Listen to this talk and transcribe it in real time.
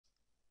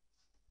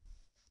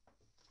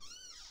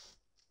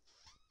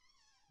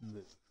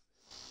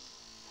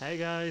Hey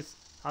guys,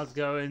 how's it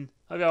going?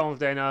 Hope you're all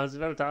day now. It's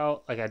very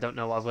title. Like I don't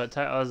know what I've got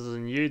titled as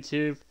on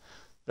YouTube,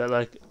 but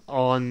like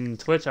on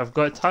Twitch I've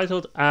got it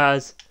titled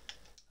as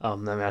let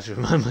me actually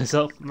remind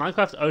myself.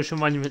 Minecraft Ocean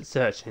Monument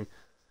Searching.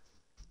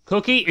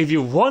 Cookie, if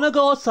you wanna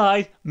go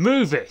outside,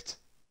 move it.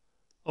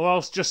 Or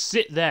else just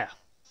sit there.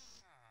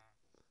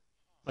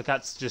 My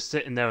cat's just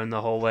sitting there in the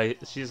hallway.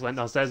 She just went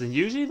downstairs, and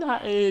usually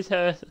that is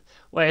her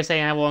way of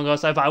saying I want to go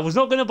outside. But I was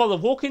not going to bother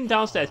walking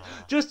downstairs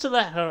just to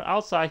let her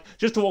outside,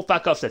 just to walk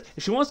back upstairs.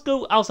 If she wants to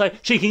go outside,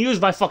 she can use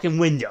my fucking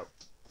window.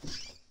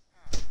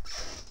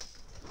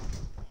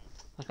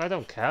 Like, I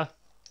don't care.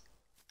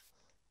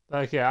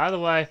 Okay, either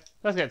way,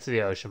 let's get to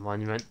the Ocean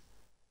Monument.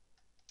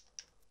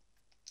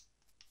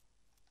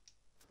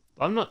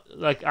 I'm not,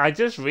 like, I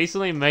just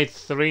recently made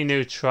 3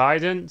 new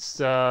tridents,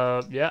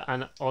 yeah,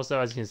 and also,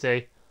 as you can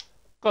see,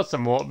 got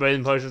some water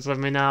breathing potions with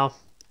me now.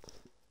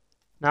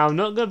 Now, I'm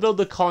not going to build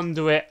the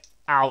conduit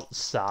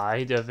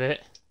outside of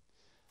it.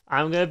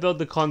 I'm going to build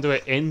the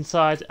conduit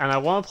inside, and I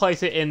want to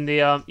place it in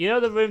the, you know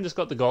the room that's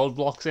got the gold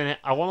blocks in it?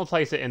 I want to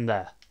place it in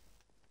there.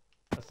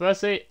 But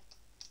firstly,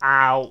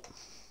 ow.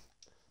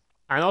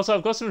 And also,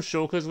 I've got some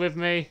shulkers with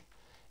me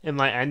in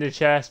my ender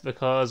chest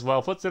because,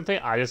 well, put simply,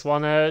 I just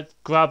want to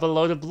grab a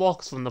load of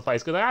blocks from the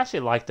place because I actually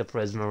like the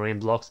prismarine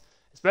blocks,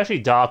 especially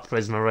dark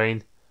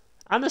prismarine.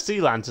 And the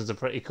sea lanterns are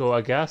pretty cool,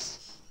 I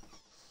guess.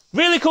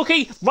 Really,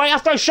 Cookie? Right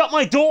after I shut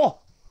my door?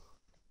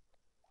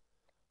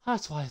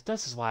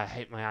 This is why I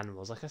hate my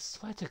animals. Like, I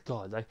swear to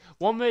God. Like,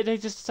 one minute they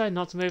just decide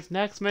not to move.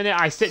 Next minute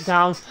I sit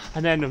down.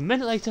 And then a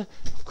minute later,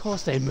 of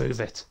course they move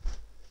it.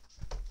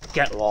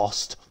 Get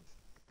lost.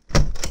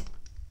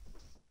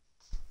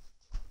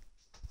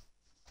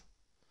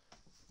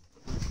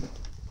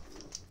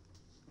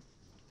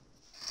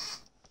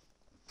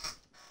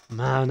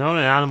 Man,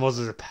 owning animals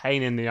is a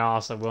pain in the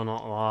arse, I will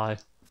not lie.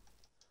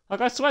 Like,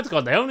 I swear to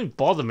God, they only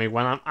bother me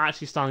when I'm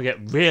actually starting to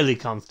get really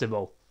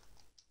comfortable.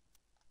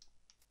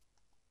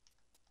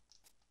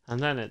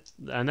 And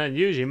then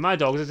usually my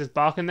dogs are just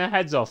barking their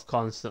heads off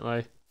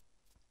constantly.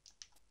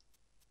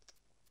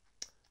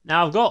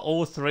 Now I've got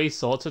all 3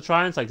 sorts of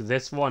tridents, like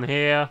this one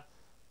here.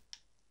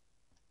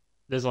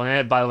 This one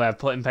here, by the way, I've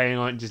put impaling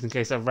on it just in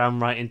case I ran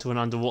right into an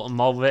underwater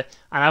mob with it.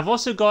 And I've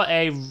also got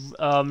a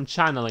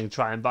channeling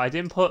trident, but I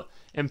didn't put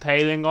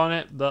impaling on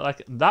it. But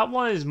like that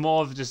one is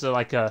more of just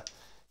like a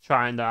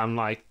trident that I'm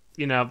like,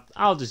 you know,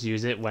 I'll just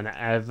use it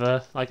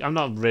whenever. Like I'm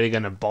not really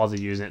gonna bother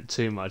using it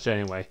too much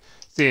anyway.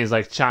 Seems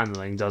like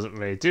channeling doesn't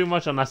really do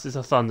much unless it's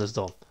a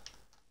thunderstorm.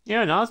 You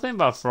know, another thing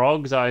about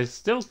frogs, I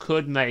still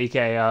could make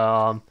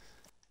a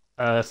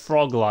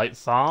frog light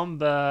farm,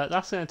 but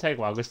that's going to take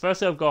a while because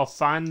first I've got to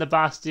find the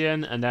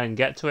bastion and then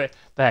get to it.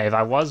 But hey, if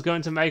I was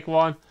going to make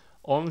one,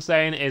 all I'm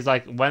saying is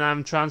like when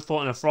I'm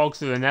transporting a frog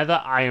through the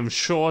nether, I am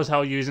sure as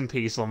hell using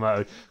peaceful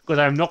mode because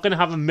I'm not going to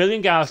have a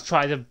million guys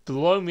try to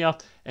blow me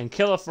up and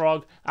kill a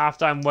frog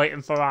after I'm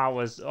waiting for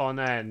hours on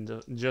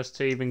end just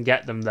to even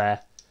get them there.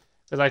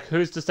 Because like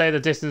who's to say the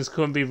distance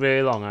couldn't be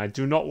really long? I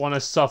do not want to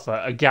suffer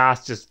a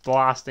gas just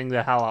blasting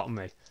the hell out of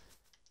me.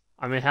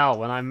 I mean, hell,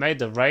 when I made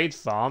the raid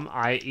farm,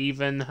 I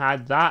even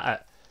had that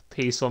at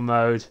peaceful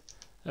mode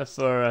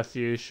for a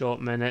few short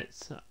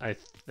minutes, I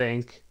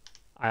think.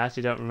 I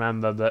actually don't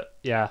remember, but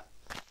yeah.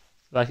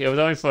 Like, it was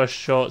only for a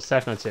short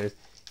second or two.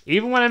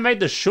 Even when I made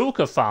the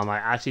shulker farm, I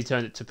actually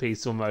turned it to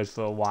peaceful mode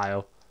for a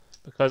while.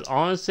 Because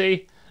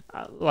honestly,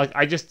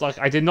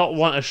 I did not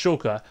want a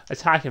shulker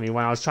attacking me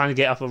when I was trying to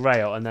get up a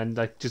rail and then,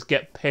 like, just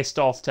get pissed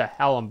off to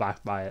hell and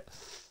back by it.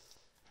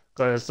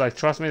 Because, like,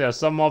 trust me, there's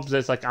some mobs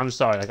that's like, I'm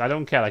sorry, like, I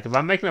don't care. Like, if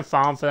I'm making a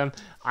farm for them,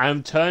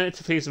 I'm turning it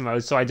to peaceful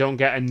mode so I don't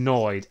get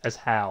annoyed as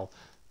hell.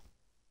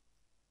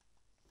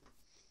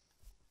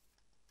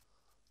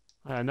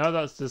 I know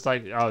that's just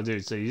like, oh,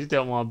 dude, so you just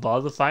don't want to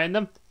bother fighting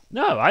them?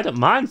 No, I don't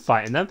mind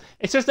fighting them.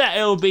 It's just that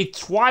it'll be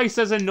twice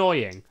as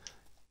annoying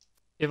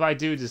if I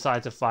do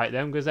decide to fight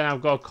them, because then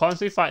I've got to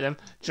constantly fight them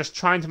just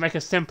trying to make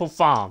a simple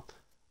farm.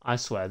 I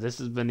swear,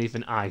 this is beneath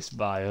an ice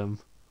biome.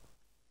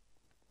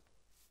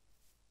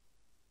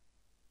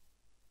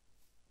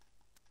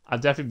 I've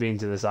definitely been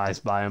to this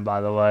ice biome,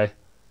 by the way.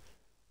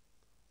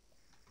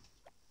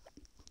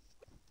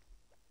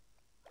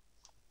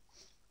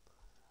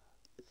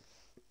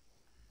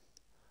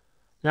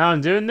 Now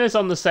I'm doing this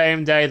on the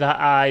same day that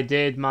I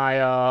did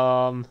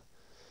my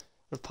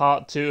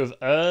part 2 of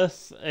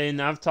Earth in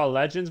Avatar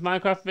Legends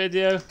Minecraft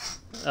video.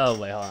 Oh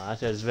wait, hold on.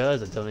 Actually, I just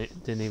realised I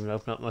didn't even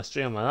open up my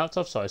stream on my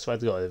laptop, so I swear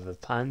to God, if a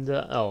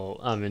panda, oh,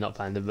 I mean not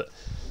panda, but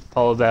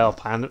polar bear or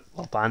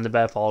panda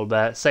bear, polar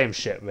bear, same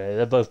shit really.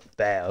 They're both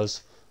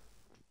bears.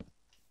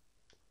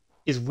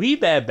 Is We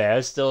Bare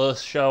Bears still a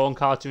show on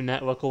Cartoon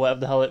Network or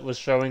whatever the hell it was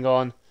showing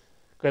on?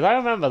 Because I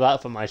remember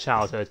that from my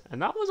childhood,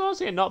 and that was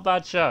honestly a not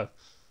bad show.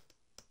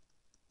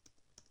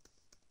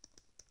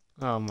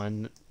 Oh,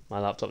 my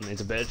laptop needs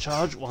a bit of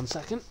charge. 1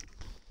 second.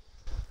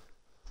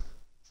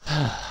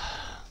 Huh.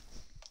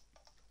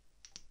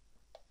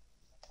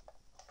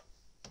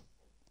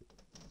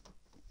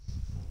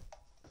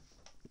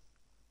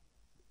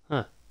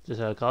 Just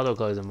heard a car door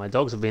closing. My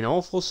dogs have been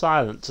awful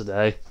silent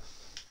today.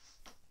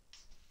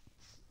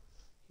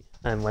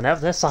 And whenever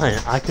they're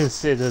silent, I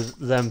consider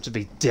them to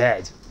be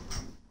dead.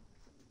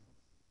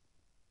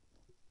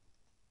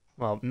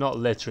 Well, not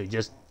literally,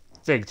 just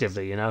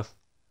figuratively, you know.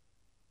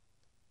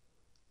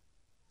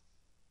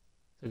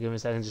 So give me a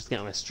second, just to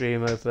get my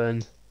stream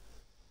open.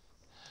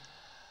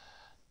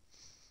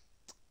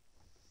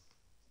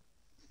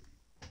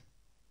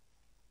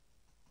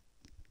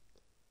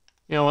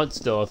 You know what,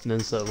 still opening,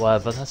 so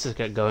whatever, let's just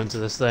get going to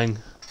this thing.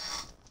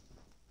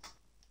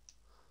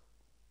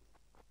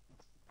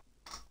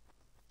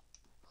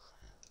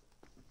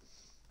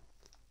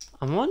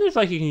 I'm wondering if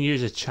I can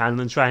use a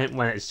channel and try it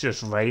when it's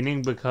just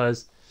raining,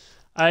 because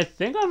I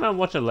think I remember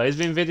watching a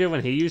Laserbeam video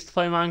when he used to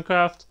play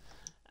Minecraft,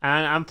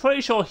 and I'm pretty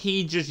sure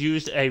he just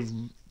used a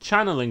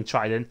channeling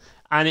trident,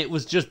 and it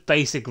was just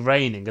basic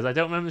raining, because I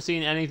don't remember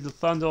seeing any of the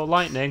thunder or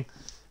lightning,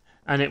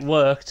 and it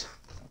worked.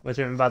 Which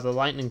I remember the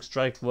lightning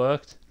strike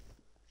worked.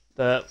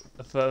 But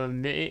for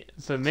me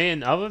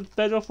and other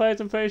Bedrock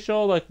players, I'm pretty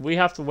sure, like, we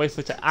have to wait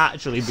for it to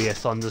actually be a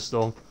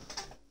thunderstorm.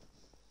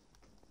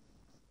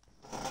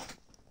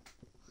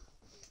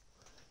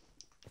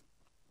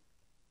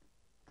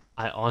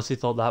 I honestly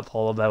thought that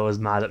polar bear was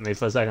mad at me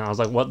for a second. I was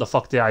like, what the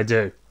fuck did I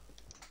do?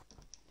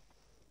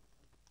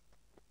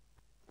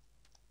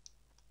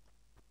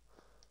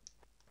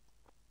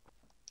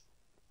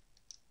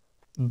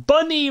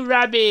 Bunny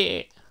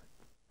rabbit!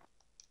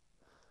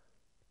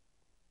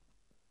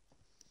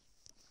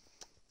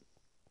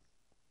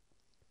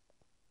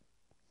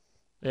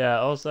 Yeah,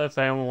 also, if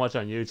anyone watching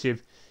on YouTube,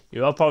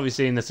 you are probably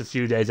seeing this a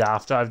few days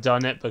after I've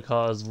done it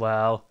because,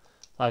 well,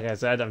 like I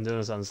said, I'm doing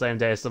this on the same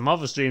day as some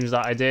other streams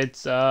that I did,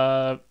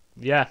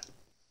 yeah.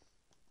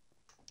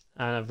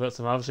 And I've got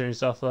some other stream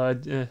stuff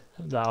that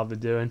I'll be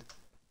doing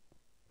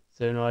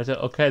sooner or later.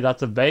 Okay,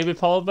 that's a baby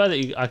polar bear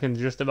that I can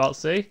just about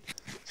see.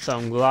 So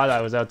I'm glad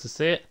I was able to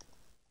see it.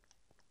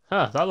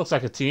 Huh, that looks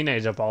like a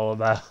teenager polar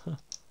bear.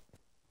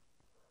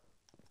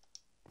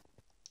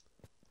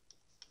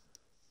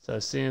 So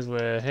as soon as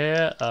we're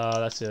here,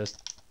 let's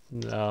just,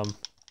 we're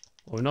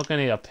not going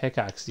to need a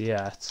pickaxe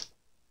yet.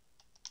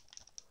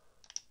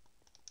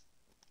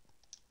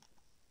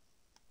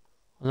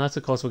 Unless,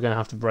 of course, we're going to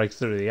have to break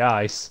through the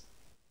ice.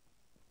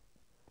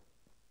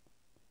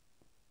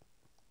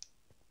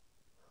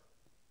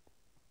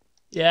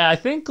 Yeah, I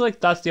think,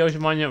 like, that's the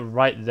ocean monument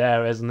right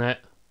there, isn't it?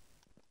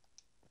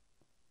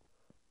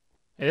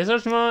 It is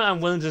ocean monument.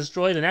 I'm willing to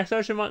destroy the next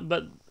ocean monument,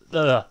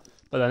 but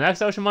the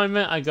next ocean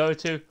monument I go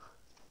to,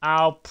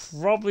 I'll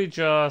probably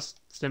just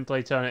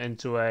simply turn it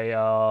into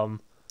a,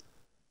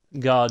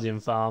 guardian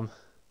farm.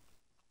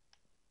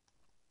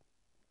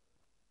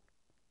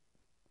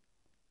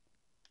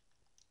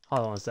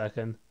 Hold on a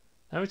second.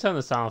 Let me turn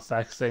the sound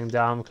effects thing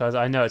down because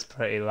I know it's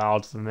pretty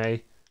loud for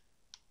me.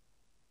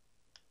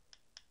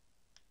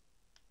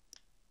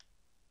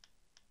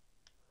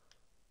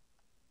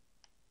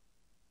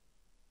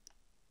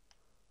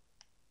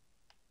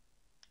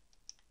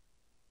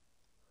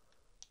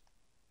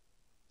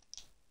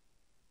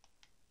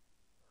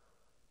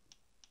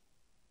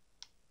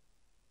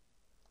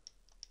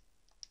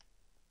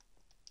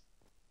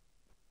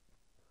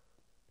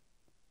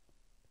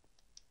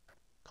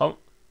 Come.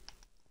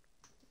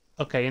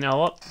 Okay, you know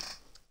what?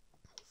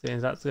 Seeing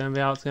as that's going to be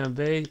how it's going to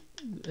be,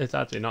 it's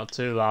actually not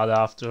too loud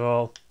after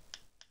all.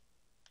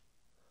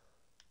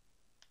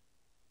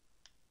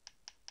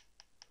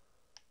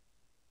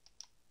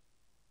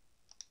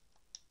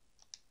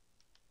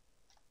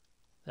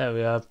 There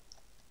we are.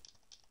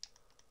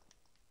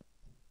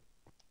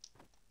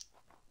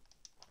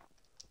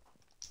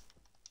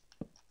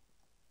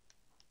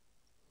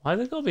 Why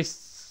is it gotta be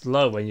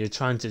slow when you're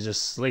trying to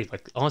just sleep?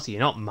 Like, honestly,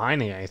 you're not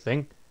mining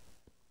anything.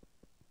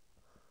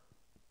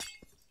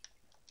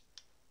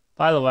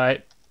 By the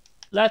way,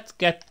 let's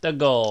get the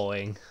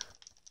going.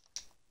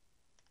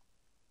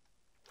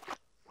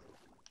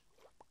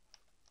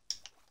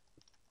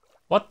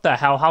 What the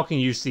hell? How can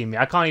you see me?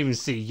 I can't even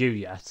see you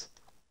yet.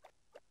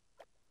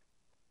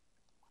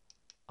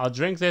 I'll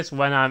drink this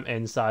when I'm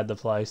inside the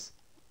place.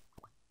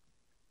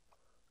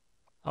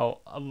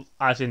 Oh,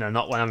 actually no,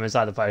 not when I'm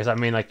inside the place. I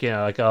mean, like, you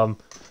know, like,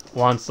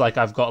 once, like,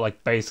 I've got,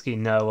 like, basically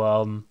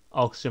no,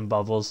 oxygen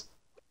bubbles.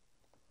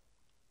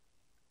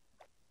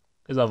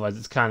 Because otherwise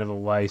it's kind of a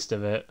waste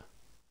of it.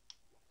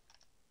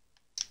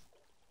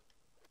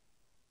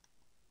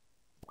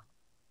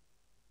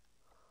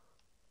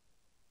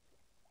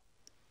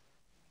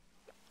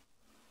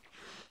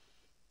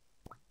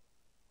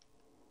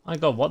 My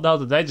god, what the hell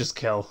did they just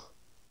kill?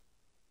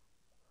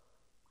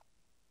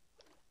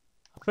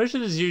 I'm pretty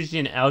sure there's usually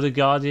an Elder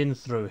Guardian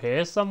through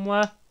here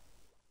somewhere.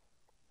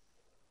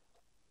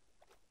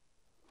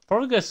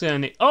 Probably just gonna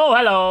need... Oh,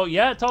 hello!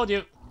 Yeah, told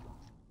you!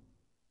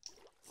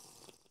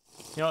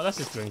 You know what, let's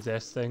just drink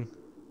this thing.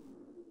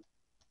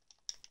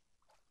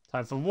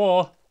 Time for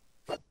war!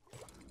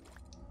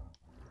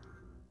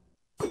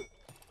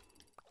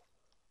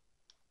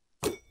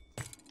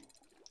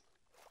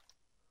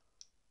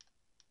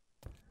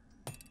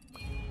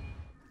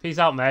 Peace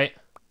out, mate.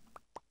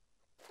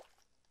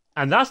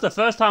 And that's the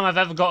first time I've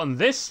ever gotten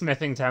this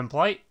smithing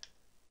template.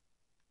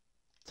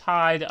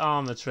 Tied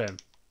armor trim.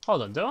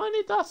 Hold on, do I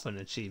need that for an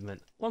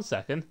achievement? 1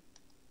 second.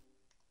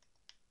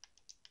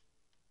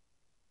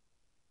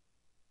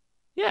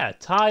 Yeah,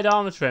 tied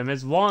armor trim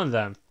is one of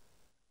them.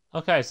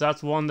 Okay, so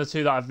that's one of the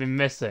two that I've been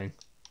missing.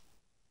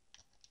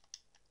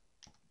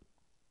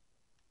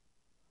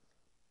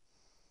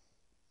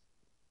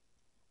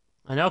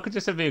 I know I could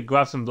just simply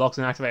grab some blocks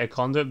and activate a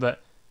conduit,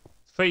 but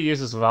it's pretty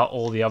useless without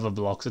all the other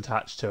blocks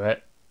attached to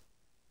it.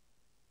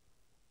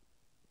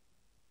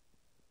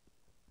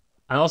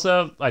 And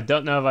also, I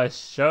don't know if I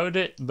showed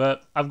it,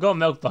 but I've got a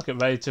milk bucket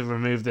ready to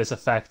remove this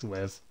effect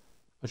with.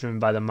 Which I mean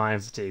by the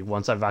mind fatigue,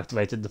 once I've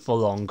activated the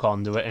full-on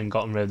conduit and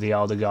gotten rid of the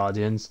Elder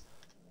Guardians.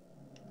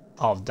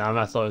 Oh damn,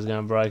 I thought it was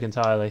going to break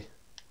entirely.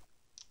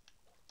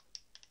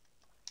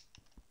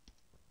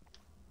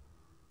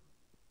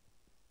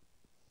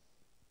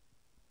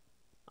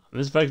 I'm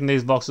just breaking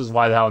these boxes,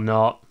 why the hell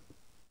not?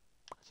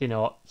 You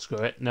know what, screw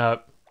it,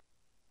 nope.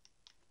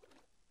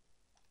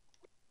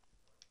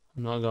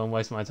 I'm not going to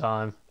waste my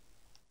time.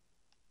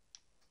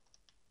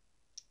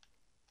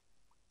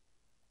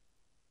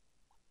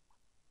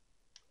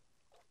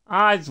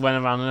 I just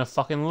went around in a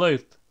fucking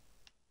loop.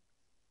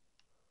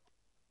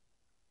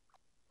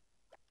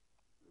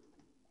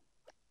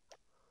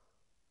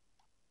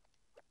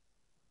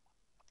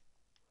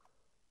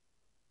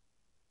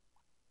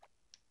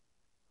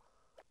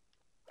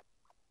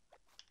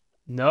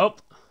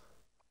 Nope.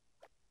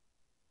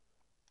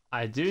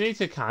 I do need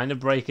to kind of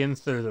break in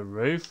through the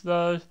roof,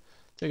 though,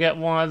 to get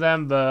one of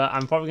them, but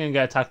I'm probably going to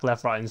get attacked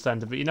left, right, and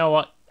center. But you know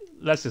what?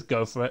 Let's just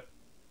go for it.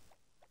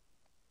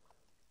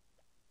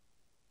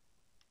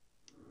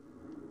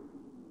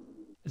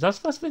 Is that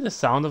supposed to be the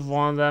sound of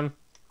one of them?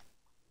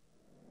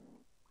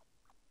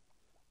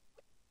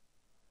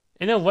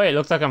 In a way, it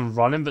looks like I'm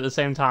running, but at the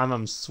same time,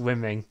 I'm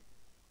swimming.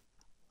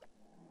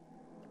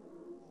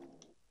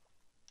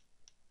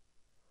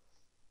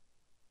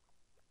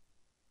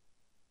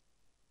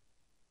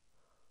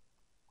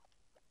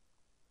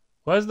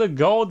 Where's the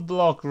gold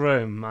block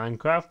room,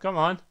 Minecraft? Come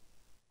on.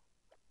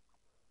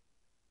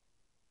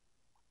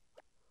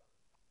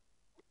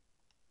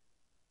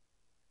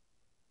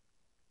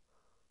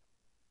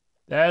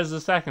 There's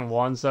the second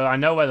one, so I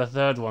know where the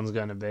third one's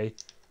going to be.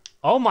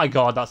 Oh my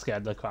god, that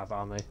scared the crap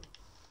out of me.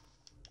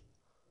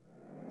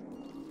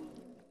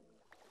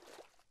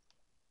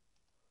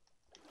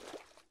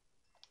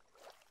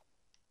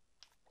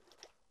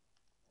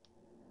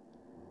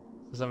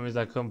 For some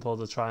reason, I couldn't pull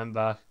the trident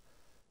back.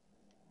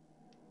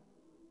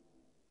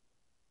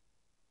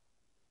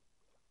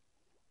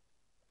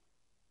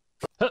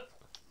 Huh.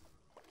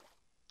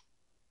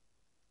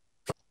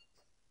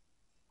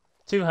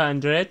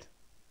 200.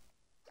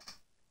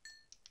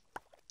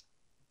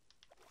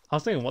 I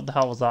was thinking, what the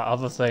hell was that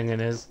other thing in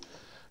his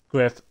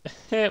grip?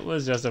 It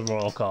was just a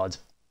royal card.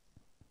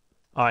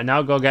 Alright,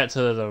 now go get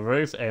to the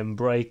roof and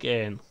break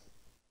in.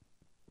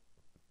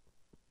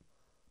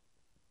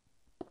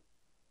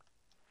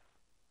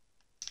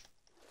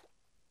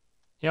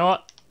 You know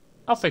what?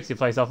 I'll fix your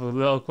place up a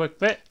little quick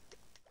bit.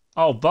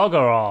 Oh, bugger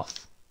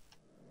off.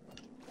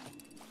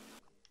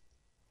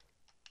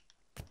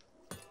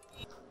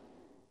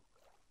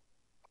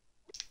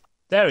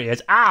 There he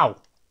is. Ow!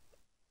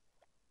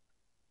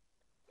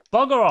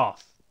 Bugger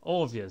off,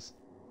 all of yous.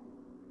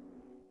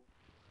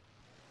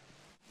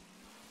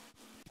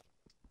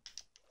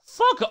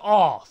 Fuck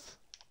off!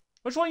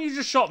 Which one you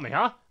just shot me,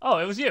 huh? Oh,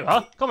 it was you,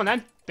 huh? Come on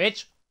then,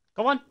 bitch.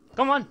 Come on,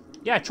 come on.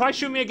 Yeah, try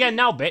shoot me again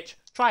now, bitch.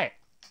 Try it.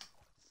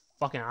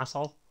 Fucking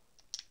asshole.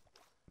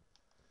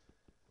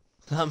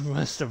 That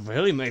must have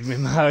really made me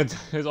mad.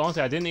 Because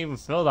honestly, I didn't even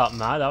feel that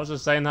mad. I was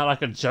just saying that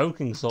like a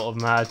joking sort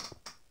of mad.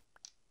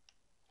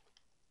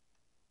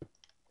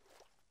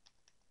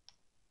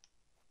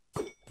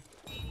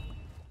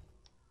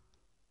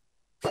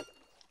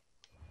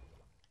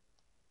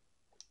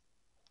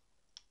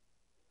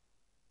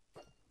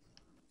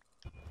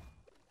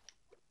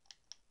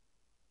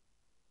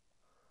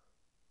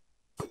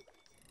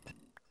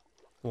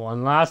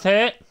 One last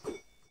hit.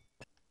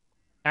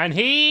 And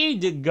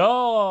he'd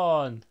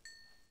gone.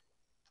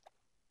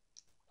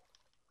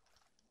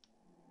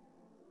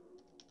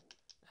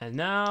 And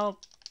now,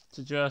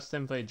 to just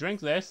simply drink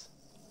this.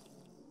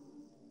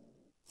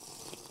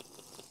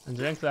 And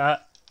drink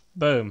that.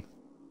 Boom.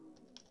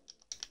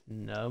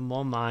 No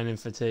more mining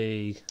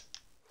fatigue.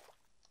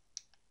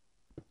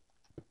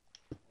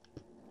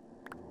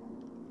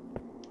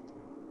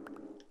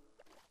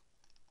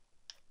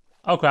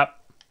 Oh crap.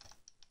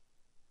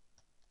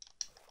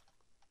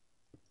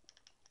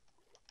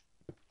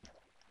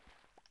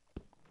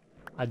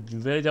 I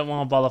really don't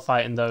want to bother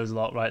fighting those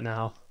lot right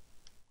now.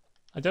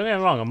 I don't get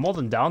me wrong, I'm more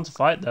than down to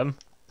fight them.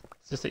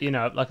 It's just that, you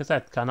know, like I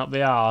said, cannot be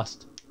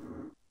arsed.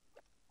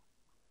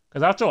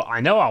 Because after all,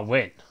 I know I'll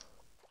win.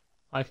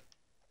 Like,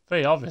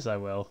 pretty obvious I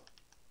will.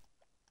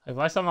 If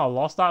I somehow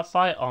lost that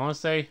fight,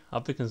 honestly, I'll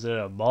be considered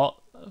a bot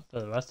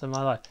for the rest of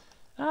my life.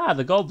 Ah,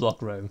 the gold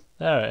block room.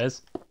 There it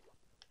is.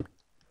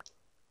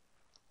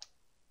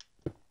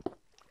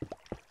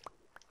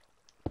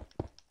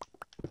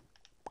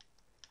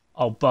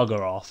 Oh, bugger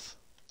off.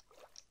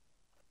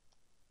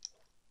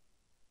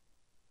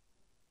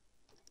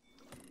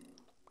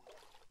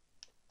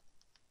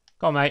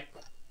 Go on, mate.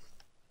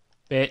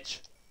 Bitch.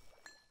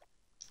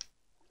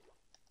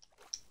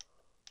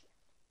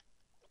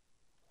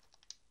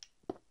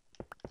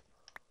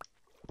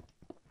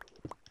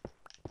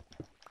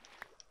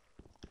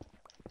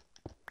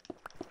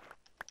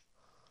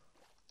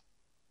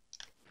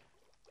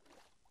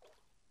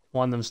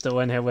 One of them's still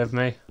in here with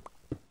me.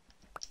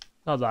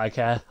 Not that I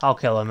care. I'll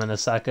kill him in a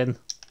second.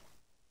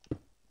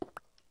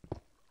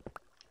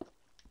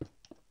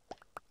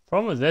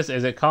 Problem with this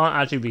is it can't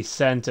actually be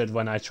centered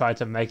when I try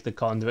to make the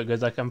conduit,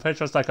 because like, I'm pretty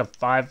sure it's like a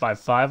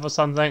 5x5 or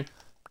something.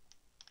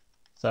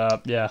 So,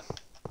 yeah.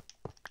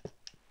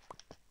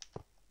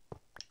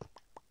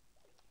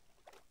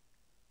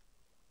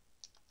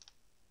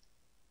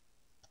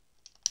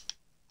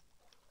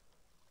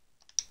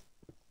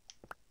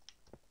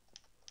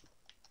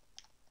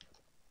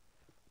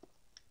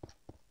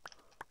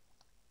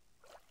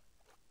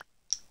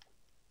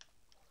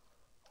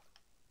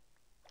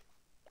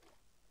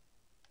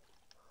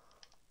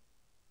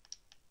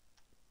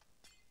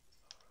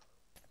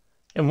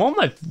 In one of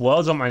my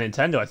worlds on my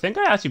Nintendo, I think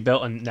I actually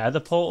built a nether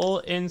portal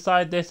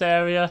inside this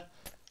area.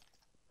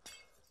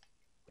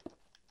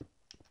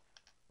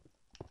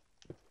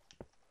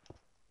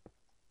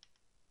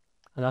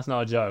 And that's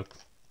not a joke.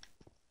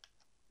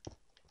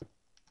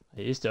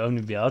 I used to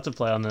only be able to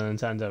play on the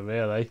Nintendo,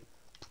 really.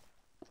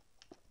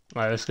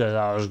 Like, just because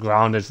I was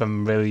grounded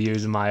from really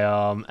using my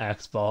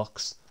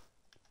Xbox.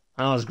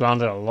 I was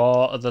grounded a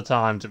lot of the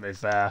time, to be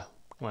fair,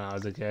 when I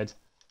was a kid.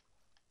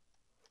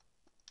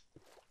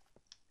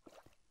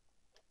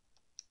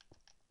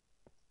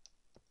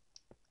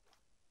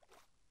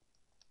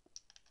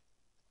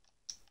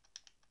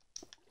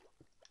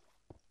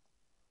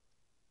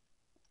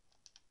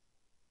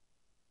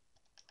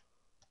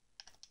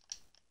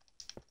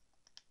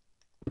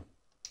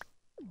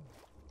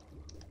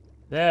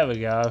 There we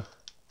go.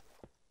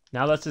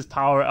 Now let's just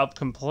power it up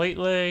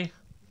completely.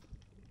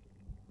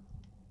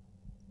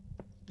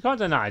 You can't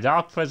deny,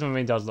 Dark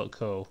Prismarine does look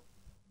cool.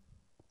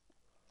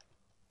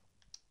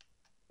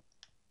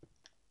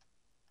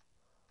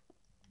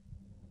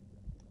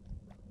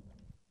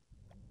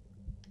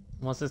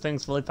 Once this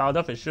thing's fully powered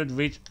up, it should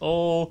reach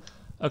all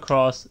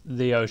across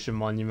the ocean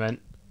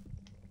monument.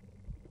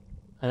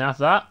 And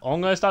after that, all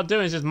I'm going to start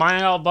doing is just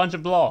mining out a bunch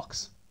of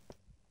blocks.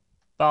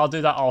 But I'll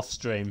do that off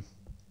stream.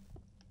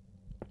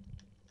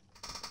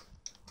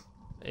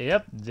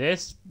 Yep,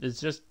 this is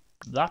just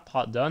that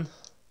part done.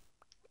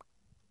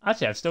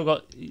 Actually, I've still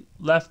got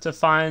left to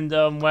find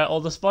where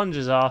all the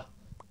sponges are.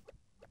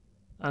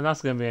 And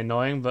that's going to be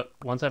annoying, but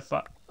once I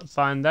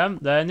find them,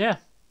 then yeah,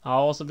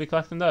 I'll also be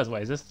collecting those.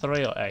 Wait, is this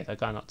 3 or 8? I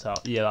cannot tell.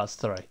 Yeah, that's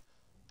 3.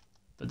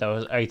 But there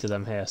was 8 of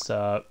them here,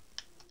 so...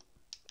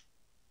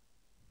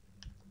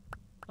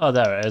 Oh,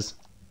 there it is.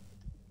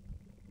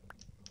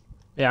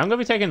 Yeah, I'm going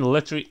to be taking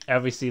literally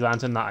every sea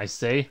lantern that I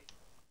see.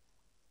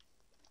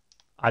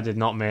 I did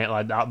not mean it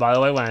like that, by the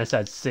way, when I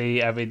said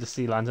see every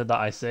sea lantern that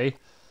I see.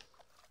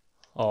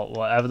 Or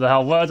whatever the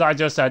hell words I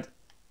just said.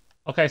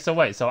 Okay, so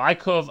wait, so I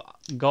could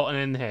have gotten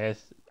in here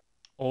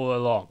all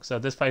along. So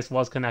this place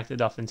was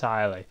connected off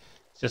entirely.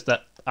 It's just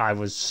that I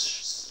was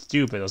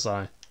stupid or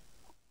something.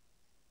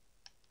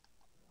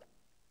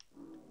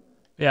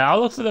 Yeah,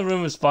 I'll look for the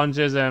room of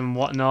sponges and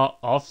whatnot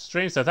off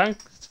stream. So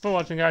thanks for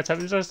watching, guys. Hope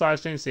you enjoyed this live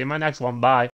stream. See you in my next one. Bye.